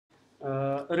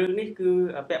រឿងនេះគឺ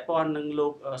ពាក់ព័ន្ធនឹងលោ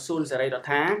កស៊ុនសេរីរដ្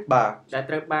ឋាដែល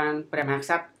ត្រូវបានព្រះមហាក្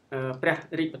សត្រព្រះ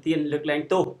រាជប្រធានលើកលែង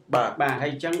ទោសបាទហើ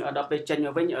យអញ្ចឹងដល់ពេលចេញម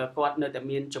កវិញគាត់នៅតែ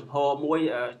មានចំហមួយ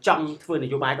ចង់ធ្វើន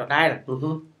យោបាយដដែល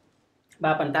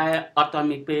បាទប៉ុន្តែអត់ទាន់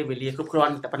មានពេលវេលាគ្រប់គ្រា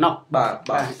ន់តែប៉ុណ្ណោះបាទ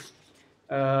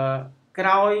ក្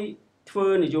រោយធ្វើ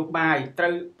នយោបាយត្រូ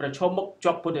វប្រឈមមុខ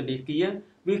ជាប់ពន្ធនាគារ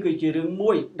វាគឺជារឿង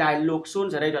មួយដែលលោកស៊ុន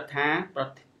សេរីរដ្ឋា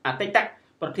អតីត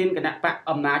ប្រធានគណៈបក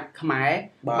អំណាចខ្មែរ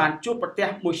បានជួបប្រទះ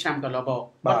មួយឆ្នាំកន្លងមក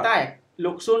ប៉ុន្តែ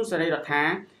លោកស៊ុនសេរីរដ្ឋា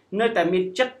នៅតែមាន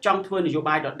ចិត្តចង់ធ្វើនយោ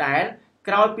បាយដដែល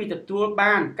ក្រោយពីទទួល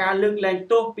បានការលើកលែង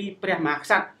ទោសពីព្រះមហាក្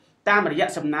សត្រតាមរយៈ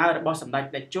សំណើរបស់សម្ដេច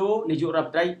តេជោនាយករដ្ឋម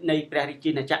ន្ត្រីនៃព្រះរាជា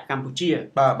ណាចក្រកម្ពុជា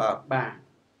បាទ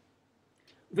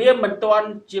វាមិនទាន់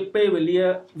មានពេលវេ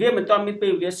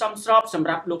លាសមស្របសម្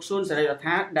រាប់លោកស៊ុនសេរីរដ្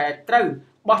ឋាដែលត្រូវ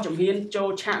បោះជំហានចូល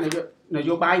ឆាកន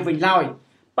យោបាយវិញឡើយ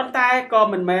ប៉ុន្តែក៏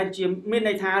មិនមែនជាមាន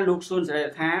ន័យថាលោកស៊ុនសេរីរ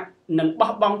ដ្ឋានឹង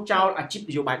បោះបង់ចោលអាជីព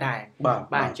នយោបាយដែរ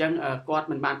បាទអញ្ចឹងគាត់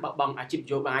មិនបានបោះបង់អាជីពន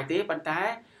យោបាយទេប៉ុន្តែ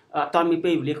អត់ទាន់មាន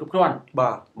ពេលវេលាគ្រប់គ្រាន់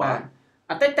បាទ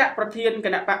អតីតប្រធានគ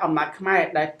ណៈបកអំណាចខ្មែរ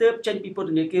ដែលទើបចេញពីពន្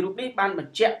ធនាគាររូបនេះបានប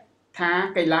ញ្ជាក់ថា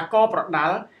កីឡាករប្រដា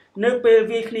ល់នៅពេល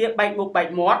វាយគ្នាបែកមុខបែក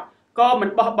មាត់ក៏មិន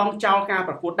បោះបង់ចោលការ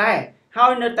ប្រកួតដែរហើ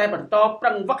យនៅតែបន្តប្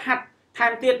រឹងវឹកហាត់ថែ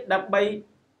មទៀតដើម្បី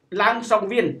ឡើងសង្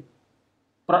វៀន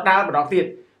ប្រដាល់ម្ដងទៀត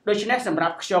ដូច្នេះសម្រា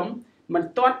ប់ខ្ញុំមិន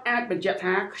ទាន់អាចបញ្ជាក់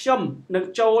ថាខ្ញុំនឹង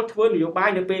ចូលធ្វើនយោបាយ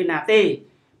នៅពេលណាទេ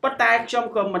ប៉ុន្តែខ្ញុំ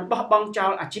ក៏មិនបោះបង់ចោ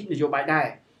លអាជីពនយោបាយដែរ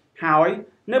ហើយ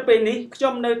នៅពេលនេះខ្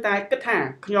ញុំនៅតែគិតថា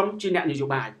ខ្ញុំជាអ្នកនយោ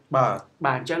បាយ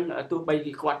បាទអញ្ចឹងទោះបី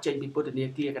គាត់ចេញពីពន្ធនា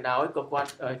គារក៏ដោយក៏គាត់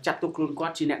ចាត់ទុកខ្លួនគា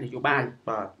ត់ជាអ្នកនយោបាយ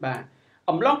បាទ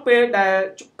អំឡុងពេលដែល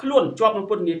ខ្លួនជាប់ក្នុង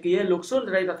ពន្ធនាគារលោកស៊ុន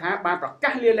សេរីរដ្ឋាបានប្រកា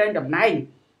សលាលែងតំណែង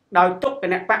ដោយទុកគ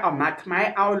ណៈបកអំណាចខ្មែរ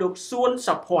ឲ្យលោកសួន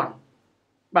សុភ័ណ្ឌ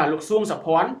បាទលោកសួងសុ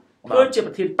ភ័ណ្ឌធ្វើជា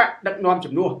ប្រធានបកដឹកនាំ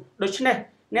ជំនួសដូច្នេះ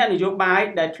អ្នកនយោបាយ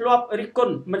ដែលធ្លាប់រិះគ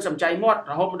ន់មិនសំចៃមាត់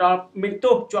រហូតដល់មាន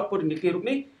ទោសជាប់ពន្ធនាគាររូប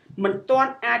នេះមិនទា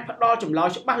ន់អាចផ្ដល់ចម្លើយ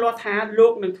ច្បាស់លាស់ថាលោ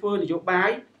កនឹងធ្វើនយោបាយ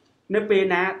នៅពេល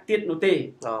ណាទៀតនោះទេ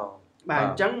បាទអ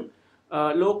ញ្ចឹង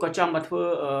លោកក៏ចង់មកធ្វើ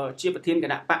ជាប្រធានគ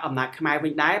ណៈបកអំណាចខ្មែរវិ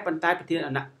ញដែរប៉ុន្តែប្រធាន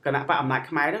គណៈបកអំណាច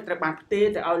ខ្មែរនឹងត្រូវបានផ្ទេរ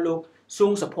ទៅឲ្យលោកសួ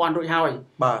ងសុភ័ណ្ឌរួចហើយ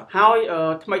ហើយ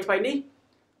ថ្មីនេះ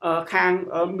ខាង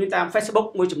មានតាម Facebook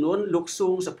មួយចំនួនលោកសួ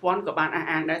ងសុភ័ណ្ឌក៏បានអះ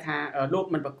អាងដែរថាលោក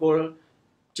មិនប្រគល់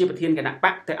ជាប្រធានគណៈប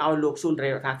កទៅឲ្យលោកស៊ុនសេរី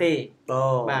រដ្ឋាទេ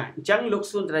បាទអញ្ចឹងលោក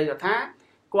ស៊ុនសេរីរដ្ឋា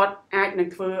គាត់អាចនឹង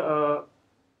ធ្វើ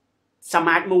ស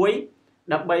មាជមួយ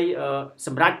ដើម្បីស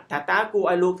ម្រាប់ថាតើគួរ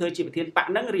ឲ្យលោកធ្វើជាប្រធានបក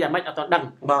ហ្នឹងឬយ៉ាងម៉េចអត់ដឹង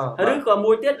ឬក៏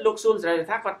មួយទៀតលោកស៊ុនសេរីរដ្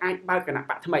ឋាគាត់អាចបើកគណៈ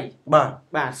បកថ្មី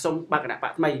បាទសូមបើកគណៈប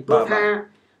កថ្មីព្រោះថា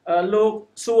លោក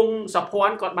សួងសុភ័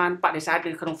ណ្ឌគាត់បានបដិសេធ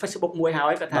នៅក្នុង Facebook មួយហើ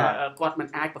យគាត់ថាគាត់មិន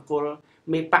អាចប្រគល់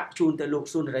មេបកជូនទៅលោក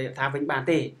ស៊ុនសេរីរដ្ឋាវិញបាន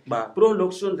ទេព្រោះលោ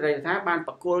កស៊ុនសេរីរដ្ឋាបាន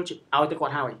ប្រគល់ឲ្យទៅគា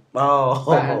ត់ហើយ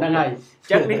បាទហ្នឹងហើយអ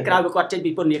ញ្ចឹងនេះក្រោយពីគាត់ចេញ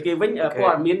ពីពន្ធនាគារវិញព័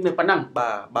ត៌មានមានប៉ុណ្ណឹង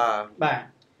បាទ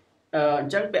អ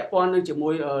ញ្ចឹងពាក់ព័ន្ធនឹងជាមួ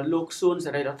យលោកស៊ុន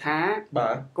សេរីរដ្ឋា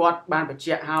គាត់បានបញ្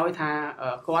ជាក់ហើយថា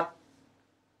គាត់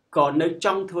ក៏នៅច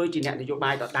ង់ធ្វើជាអ្នកនយោ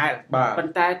បាយដដែលប៉ុ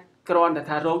ន្តែគ្រាន់តែ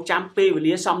ថារងចាំពេលវេ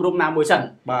លាសមរម្យណាមួយសិន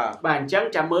បាទអញ្ចឹង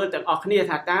ចាំមើលទាំងអស់គ្នា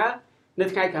ថាតើនៅ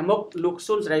ថ្ងៃខាងមុខលោក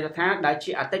ស៊ុនសេរីរដ្ឋាដែល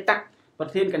ជាអតីតប្រ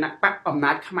ធានគណៈបកអំ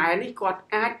ណាចខ្មែរនេះគាត់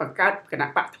អាចបង្កើតគណៈ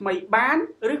បកថ្មីបាន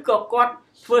ឬក៏គាត់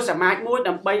ធ្វើសមាជមួយ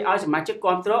ដើម្បីឲ្យសមាជិកគ្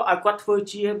រប់គ្រងឲ្យគាត់ធ្វើ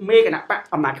ជាមេគណៈបក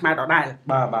អំណាចខ្មែរដដែល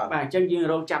បាទអញ្ចឹងយើង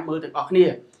រងចាំមើលទាំងអស់គ្នា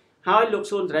ហើយលោក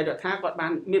ស៊ុនសេរីរដ្ឋាគាត់បា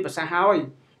នមានប្រសាសន៍ហើយ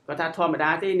គាត់ថាធម្មតា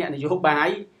ទេអ្នកនយោបាយ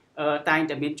តែង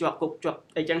តែមានជាប់គុកជាប់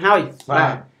អីចឹងហើយបា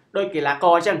ទដោយកីឡាក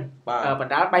រអញ្ចឹងប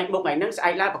ណ្ដាលបែកមុខថ្ងៃហ្នឹងស្អែ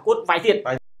កឡើងប្រកួតវាយទៀត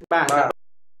បាទ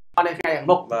អត់នៅថ្ងៃ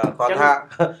មុខគាត់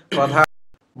ថា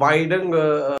វាយហ្នឹង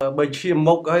បើឈាម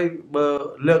មុខហើយបើ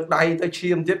លើកដៃទៅ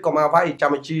ឈាមទៀតក៏មកវាយ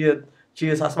ចាំជា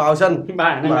សាស្បោសិនបា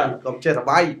ទកុំចេះតែ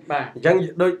វាយអញ្ចឹង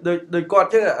ដូចគាត់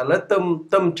ចឹងឥឡូវ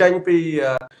ទឹមចេញពី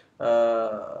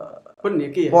ពន្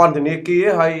ធនាគារ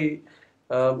ហើយ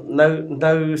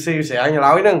នៅស៊ីស្រាញ់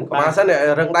ឡើយហ្នឹងក៏មកសិន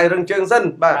រឹងដៃរឹងជើងសិន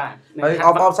បាទហើយអ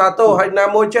បសាទរហើយណា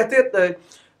មួយចេះទៀត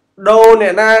ដូរអ្ន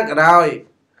កណាក៏ដោយ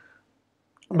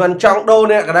មិនចង់ដូរ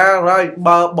អ្នកក៏ដោយហើយ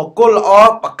បើបកគលល្អ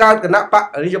បង្កើតគណៈបក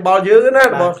រាជបលយើងណារ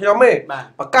បស់ខ្ញុំទេ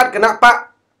បង្កើតគណៈបក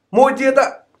មួយទៀត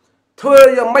ធ្វើ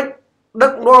យ៉ាងម៉េចដឹ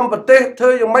កនាំប្រទេសធ្វើ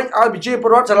យ៉ាងម៉េចឲ្យប្រជាពល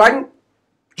រដ្ឋស្រឡាញ់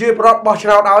ប្រជាពលរដ្ឋបោះឆ្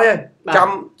នោតឲ្យឯង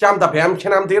ចាំតែ5ឆ្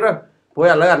នាំទៀតព្រោះ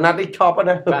ឥឡូវអាណត្តិនេះឈប់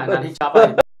ណាបាទអាណត្តិនេះឈប់ហើយ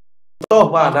ទោះ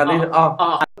បាទអានេះអស់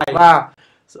បាទ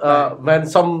មិន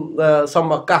សុំ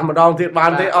ឱកាសម្ដងទៀតបា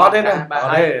នទេអត់ទេណាអ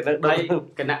ត់ទេដោយ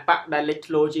គណៈបកដែលលេច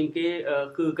ធ្លោជាងគេ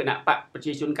គឺគណៈបកប្រ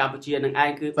ជាជនកម្ពុជានឹងឯ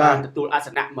ងគឺបានទទួលអាស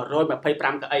នៈ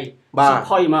125កៅអីស៊ី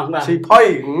ផុយហ្មងបាទស៊ីផុយ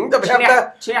តែប្រាប់ថា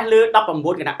ឈ្នះលើ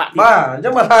19គណៈបកទៀតបាទអញ្ចឹ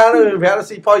ងមកថាប្រាប់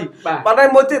ស៊ីផុយបាទហើយ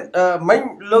មួយទៀតមិញ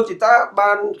លោកជីតា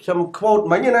បានខ្ញុំ quote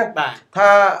មិញណាថា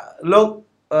លោក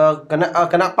គ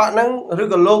ណៈបកហ្នឹងឬ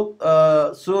ក៏លោក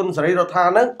សួនសេរីរដ្ឋា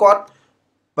ហ្នឹងគាត់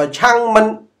ប្រឆាំងមិន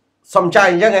សំចៃ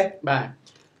អញ្ចឹងហ៎បាទ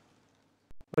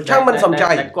ប្រឆាំងមិនសំចៃ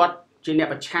គាត់ជាអ្នក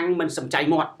ប្រឆាំងមិនសំចៃ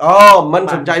មាត់អូមិន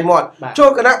សំចៃមាត់ចូល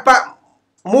គណៈបក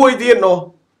មួយទៀតនោះ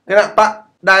គណៈបក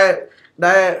ដែល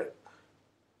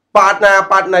ប៉ាតណា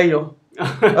ប៉ាតណៃនោះ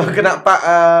គណៈបក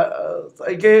ស្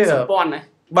អីគេពាន់ណា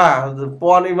បាទ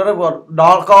ពាន់នេះមកគាត់ដ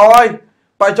ល់កហើយ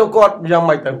បើចូលគាត់យ៉ាង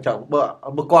ម៉េចទៅចឹង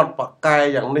បើគាត់បកកែ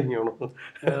យ៉ាងនេះខ្ញុំ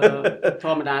ធ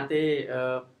ម្មតាទេ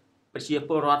ប្រជាព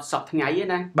លរដ្ឋសពថ្ងៃ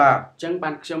ណាបាទអញ្ចឹងបា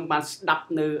នខ្ញុំបានស្ដាប់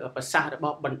នៅប្រសាសន៍រប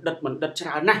ស់បណ្ឌិតច្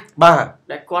រើនណាស់បាទ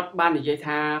ដែលគាត់បាននិយាយ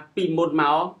ថាពីមុនម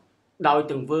កដោយ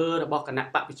ទង្វើរបស់គណៈ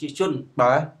បកប្រជាជន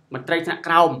បាទមន្ត្រីថ្នាក់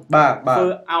ក្រោមបាទធ្វើ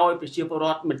ឲ្យប្រជាពលរ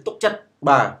ដ្ឋមិនទុកចិត្ត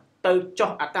បាទទៅចុះ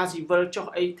អត្រាស៊ីវិលចុះ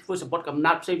អីធ្វើសម្បត្តិកំណ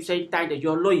ត់ផ្សេងតែតែយ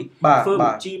កលុយធ្វើប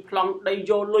ញ្ជីប្លង់ដី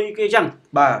យកលុយគេអញ្ចឹ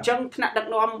ងថ្នាក់ដឹក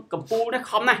នាំកម្ពុជានេះ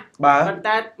ខំណាស់ប៉ុន្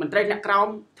តែមន្ត្រីថ្នាក់ក្រោម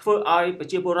ធ្វើឲ្យប្រ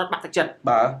ជាពលរដ្ឋបាក់ទឹកចិត្ត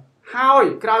បាទហើយ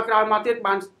ក្រោយមកទៀត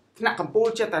បានថ្នាក់កម្ពុ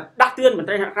ជាចិត្តតែដាស់តឿនមន្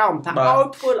ត្រីថ្នាក់ក្រោមថាឲ្យ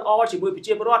ធ្វើល្អជាមួយប្រ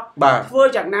ជាពលរដ្ឋធ្វើ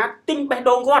យ៉ាងណាទិញបេះ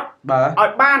ដូងគាត់ឲ្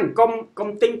យបានកុំ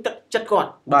ទិញទឹកចិត្តគាត់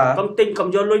កុំ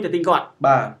យកលុយទៅទិញគាត់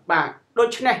បាទដូ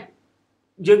ច្នេះ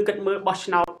យើងគិតមើលបោះ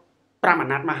ឆ្នោត5អា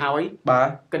ណត្តិមកហើយ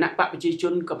គណៈបកប្រជាជ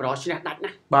នកម្រឈ្នះដាច់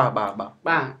ណា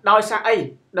បាទដោយសារអី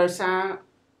ដោយសារ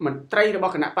មន្ត្រីរប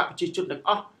ស់គណៈបកប្រជាជនទាំង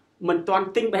អស់មិនទាន់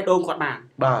ទិញបេះដូងគាត់បាន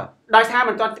ដោយសារ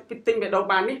មិនទាន់ទិញបេះដូង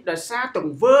បាននេះដោយសារទ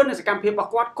ង្វើនៃសកម្មភាពរប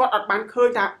ស់គាត់អត់បានឃើញ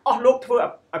ថាអស់លោកធ្វើ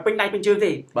ឲ្យពេញដៃពេញជើង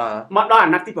ទេមកដល់អា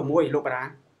ណត្តិទី6លោកបារា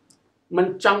មិន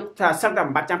ចង់ថាសឹងតែ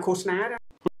មិនបាច់ចាំឃោសនា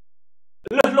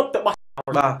លើសលុបទៅបោះ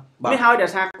នេះហើយដោ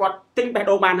យសារគាត់ទិញបេះ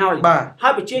ដូងបានហើយ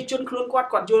ប្រជាជនខ្លួនគា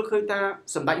ត់យល់ឃើញថា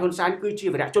សម្ដេចហ៊ុនសែនគឺជា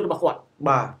វីរៈជនរបស់គាត់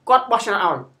បោះឆ្នោត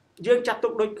ឲ្យយើងចាត់ទុ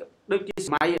កដូចជាស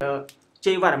ម័យ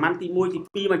ជ័យវរ្ម័នទី1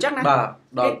ទី2មកអញ្ចឹងណា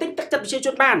គេទិញទឹកចិត្តប្រជាជ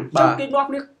នបានអញ្ចឹងគេនាំ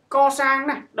គ្នាកសាង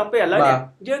ណាដល់ពេលឥឡូវនេះ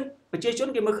យើងប្រជាជន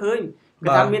គេមើលឃើញគេ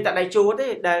ថាមានតែដៃជោទេ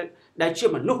ដែលជា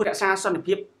មនុស្សរក្សាសន្តិ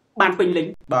ភាពបានពេញលេញ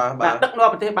បាទដឹកនាំ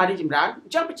ប្រទេសបានរីកចម្រើនអ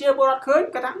ញ្ចឹងប្រជាពលរដ្ឋឃើញ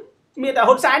គេថាមានតែ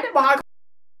ហ៊ុនសែនទេបោះឲ្យ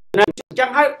អញ្ចឹង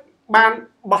ហើយបាន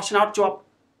បោះឆ្នោតជាប់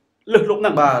លើសលុបហ្នឹ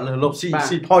ងបាទលើសលុប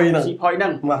ស៊ីផុយហ្នឹ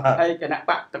ងហើយគណៈ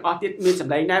បកទាំងអស់ទៀតមានស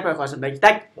ម្លេងដែរបើគាត់សម្លេង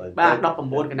តិចបាទ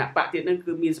19គណៈបកទៀតហ្នឹង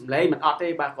គឺមានសម្លេងមិនអត់ទេ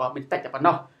បាទគាត់មានតិចតែប៉ុណ្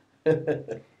ណោះ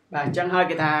បាទអញ្ចឹងហើយ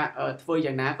គេថាធ្វើ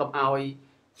យ៉ាងណាកុំ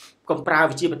ប្រើ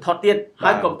វិជាបឋមទៀត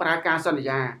ហើយកុំប្រើការសន្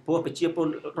យាព្រោះប្រជាពល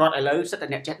រដ្ឋឥឡូវសិតតែ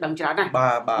អ្នកចេះដឹងច្រើនណាស់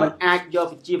មិនអាចយក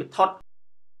វិជាបឋម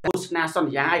ឃោសនាស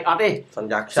ន្យាអីអត់ទេសន្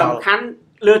យាខ្យល់សំខាន់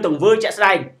លើទង្វើជាក់ស្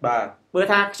ដែងបាទបើ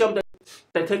ថាខ្ញុំ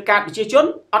តែធ្វើការប្រជាជន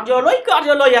អត់យកលុយគឺអត់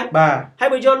យកលុយបាទហើយ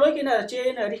បើយកលុយគេនៅជេរ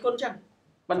នៅរិះគន់អញ្ចឹង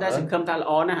ប៉ុន្តែសង្ឃឹមថាល្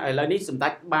អណាស់ឥឡូវនេះសម្ដេ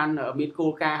ចបានមានគោ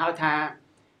លការណ៍ហើយថា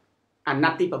អាណ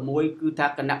ត្តិទី6គឺថា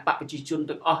គណៈបកប្រជាជន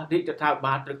ទាំងអស់រាជរដ្ឋាភិ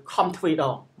បាលត្រូវខំធ្វើដ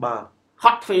ងបាទហ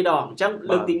ត់ធ្វើដងអញ្ចឹង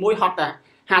លើកទី1ហត់តែ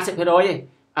 50% ទេឥ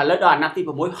ឡូវដល់អាណត្តិទី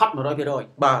6ហត់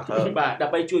 100% បាទដើ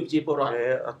ម្បីជួយប្រជាពលរដ្ឋ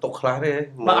អត់ទុកខ្លះទេ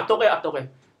បាទអត់ទុកទេ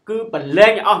គឺបលែ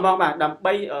ងអស់ហ្មងបាទដើម្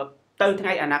បីទៅថ្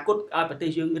ងៃអនាគតឲ្យប្រទេស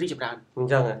យើងរីកចម្រើនអ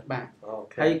ញ្ចឹងបាទ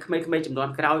ហើយក្មេងៗចំនួន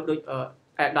ក្រោយដូច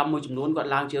អាដាមមួយចំនួនគាត់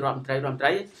ឡើងជារដ្ឋមន្ត្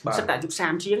រីសិតតែអាយុ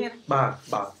30ជាងណាបាទ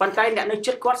ប៉ុន្តែអ្នកនៅ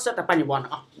ចិត្តគាត់សិតតែបញ្ញវន្ត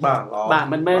អស់បាទ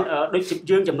មិនមែនដូច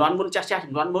យើងចំនួនមុនចាស់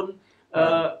ចំនួនមុន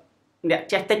អ្នក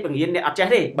ចេះតិចបង្រៀនអ្នកអត់ចេះ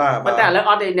ទេប៉ុន្តែឥឡូវ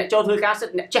អត់ទេអ្នកចូលធ្វើការសិត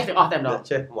អ្នកចេះទាំងអស់តែម្ដង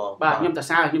ចេះហ្មងបាទខ្ញុំសរ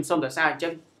សើរខ្ញុំសូមសរសើរអញ្ចឹ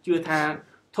ងជឿថា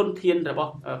ធនធានរប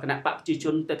ស់គណៈបកប្រជាជ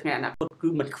នទៅថ្ងៃអនាគតគឺ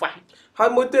មិនខ្វះហើយ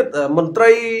មួយទៀតមន្ត្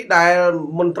រីដែល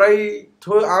មន្ត្រី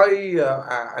ធ្វើឲ្យ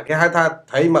គេហៅថា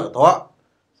ត្រីមកត្រក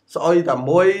ស្អុយតែ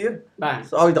មួយបាទ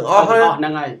ស្អុយទាំងអស់ហ្នឹ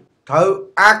ងហើយត្រូវ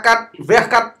អាកាត់វះ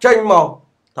កាត់ចេញមក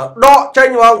ត្រូវដកចេញ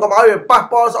ហ្មងកុំឲ្យវាប៉ះ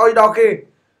ពាល់ស្អុយដល់គេ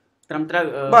ត្រឹមត្រូវ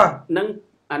នឹង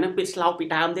អានឹងពាក្យស្លោកពី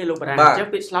ដើមទេលោកបារាអញ្ចឹង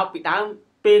ពាក្យស្លោកពីដើម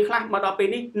ពេលខ្លះមកដល់ពេល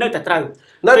នេះនៅតែត្រូវ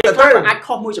អាច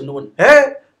ខុសមួយចំនួនហេ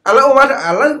ឥឡូវម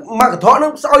កកត្រកនឹ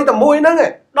ងស្អុយតែមួយហ្នឹង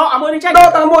ដកអាមួយនឹងចេញដក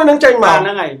តែមួយនឹងចេញមកហ្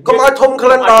នឹងហើយកុំឲ្យធំក្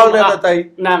លិនដល់នៅតែ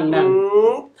ហ្នឹង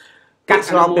កាត់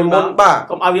ស្លោកពីមុនបាទ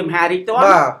កុំឲ្យវាមហារីកត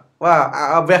បា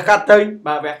ទវះកាត់ទៅ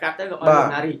បាទវះកាត់ទៅកុំឲ្យ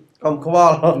មហារីកកុំខ្វ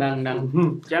ល់ហ្នឹងអ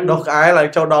ញ្ចឹងដុសក្អែលហើយ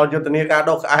ចូលដល់យុទ្ធនាការ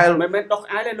ដុសក្អែលមិនមែនដុសក្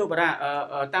អែលទេលោកបារា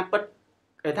តាមពិត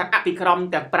គេថាអភិក្រម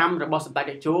ទាំង5របស់សម្ដេច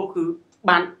តេជោគឺ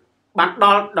បានដ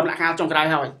ល់ដំណាក់កាលចុងក្រោយ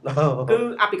ហើយគឺ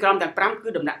អភិក្រមទាំង5គឺ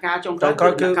ដំណាក់កាលចុងក្រោយ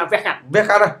គឺការវះកាត់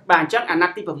បាទអញ្ចឹងអាណ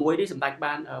ត្តិទី6នេះសម្ដេច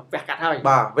បានវះកាត់ហើយ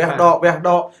បាទវះដ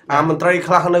កអាមន្ត្រី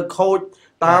ខ្លះនៅខូច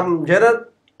តាមនិយាយទៅ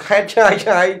ខេតឆ្ងាយ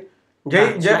និ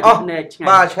យាយអស់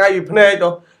បាទឆ្ងាយពីភ្នែកទៅ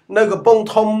នៅកំពង់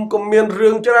ធំក៏មានរឿ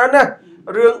ងច្រើនណាស់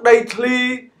រឿងដីធ្លី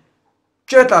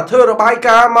ចេះតែធ្វើរបាយ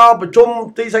ការណ៍មកប្រជុំ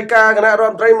ទីស្តីការគណៈរ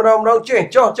ដ្ឋមន្ត្រីម្ដងចេះ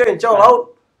ចុះរហូត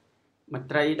មន្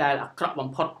ត្រីដែលអាក្រក់បំ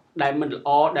ផុតដែលមិនល្អ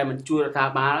ដែលមិនជួយរដ្ឋា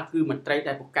ភិបាលគឺមន្ត្រី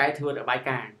ដែលពូកែធ្វើរបាយ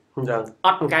ការណ៍ អ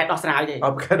ត់កែដោះស្រាយទេ អ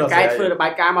ត់កែដោះស្រាយ កែធ្វើរបា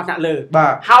យការណ៍មកថ្នាក់លើ បា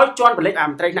ទ ហើយជន់បលិចអា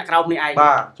មន្ត្រីថ្នាក់ក្រោមនេះឯង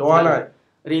បាទជន់ហើយ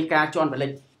រីការជន់បលិ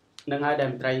ចនឹងហើយដែល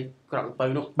មន្ត្រីក្រមពៅ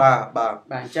នោះ បាទបាទ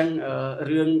បាទអញ្ចឹង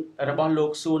រឿងរបស់លោ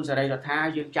កសួនសេរីរដ្ឋា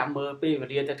យើងចាំមើលពេលវេ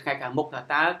លាទៅថ្ងៃខាងមុខថា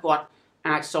តើគាត់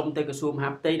អាចសុំទៅក្រសួងមហា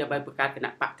ផ្ទៃដើម្បីបង្កើតគ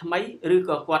ណៈបកថ្មីឬ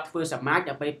ក៏គាត់ធ្វើសមាជ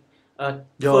ដើម្បី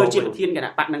ធ្វើជាប្រធានគ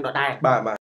ណៈបកនឹងដដែល បាទបាទ